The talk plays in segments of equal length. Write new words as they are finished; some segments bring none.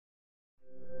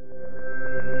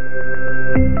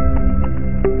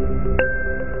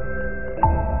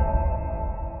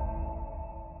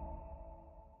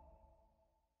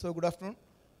So good afternoon.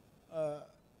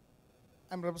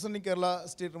 I'm representing Kerala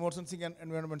State Remote Sensing and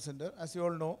Environment Center. As you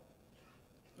all know,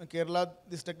 in Kerala,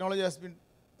 this technology has been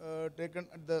taken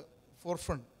at the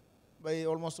forefront by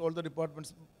almost all the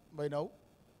departments by now.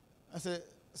 As a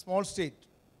small state,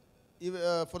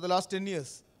 for the last 10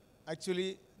 years,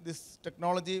 actually, this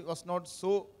technology was not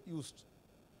so used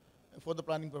for the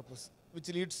planning purpose, which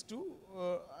leads to,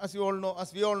 as we all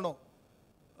know,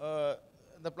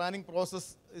 the planning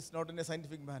process is not in a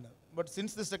scientific manner. But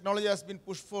since this technology has been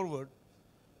pushed forward,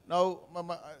 now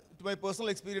to my personal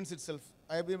experience itself,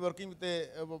 I have been working with a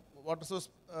water source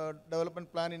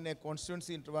development plan in a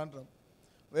constituency in Trivandrum,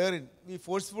 wherein we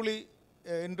forcefully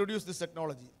introduce this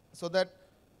technology so that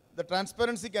the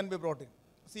transparency can be brought in.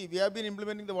 See, we have been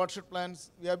implementing the watershed plans,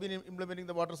 we have been implementing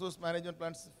the water source management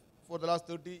plans for the last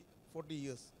 30, 40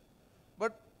 years.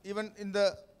 But even in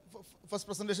the first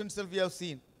presentation itself, we have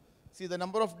seen, the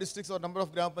number of districts or number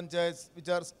of gram panchayats which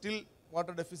are still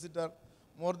water deficit are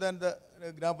more than the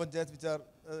gram panchayats which are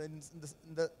in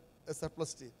the surplus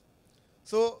state.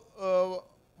 So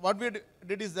what we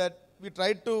did is that we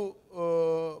tried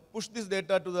to push this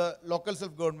data to the local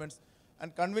self-governments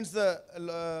and convince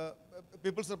the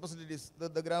people's representatives,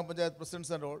 the gram panchayat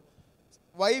presidents and all,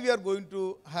 why we are going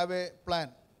to have a plan,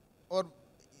 or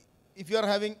if you are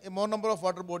having a more number of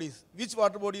water bodies, which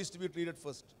water body is to be treated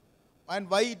first, and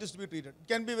why it is to be treated. It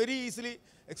can be very easily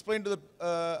explained to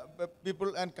the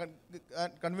people and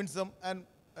convince them, and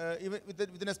even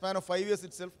within a span of 5 years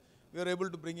itself, we are able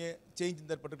to bring a change in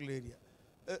that particular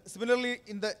area. Similarly,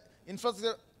 in the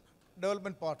infrastructure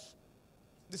development part,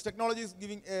 this technology is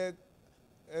giving a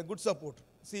good support.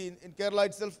 See, in Kerala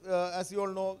itself, as you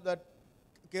all know, that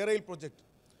KSREC project,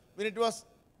 when it was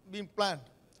being planned,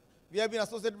 we have been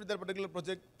associated with that particular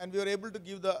project, and we were able to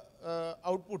give the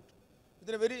output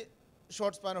within a very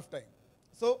short span of time.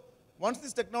 So once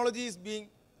this technology is being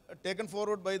taken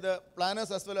forward by the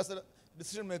planners as well as the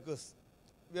decision makers,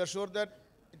 we are sure that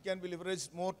it can be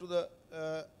leveraged more to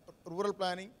the rural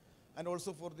planning and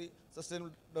also for the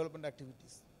sustainable development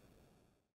activities.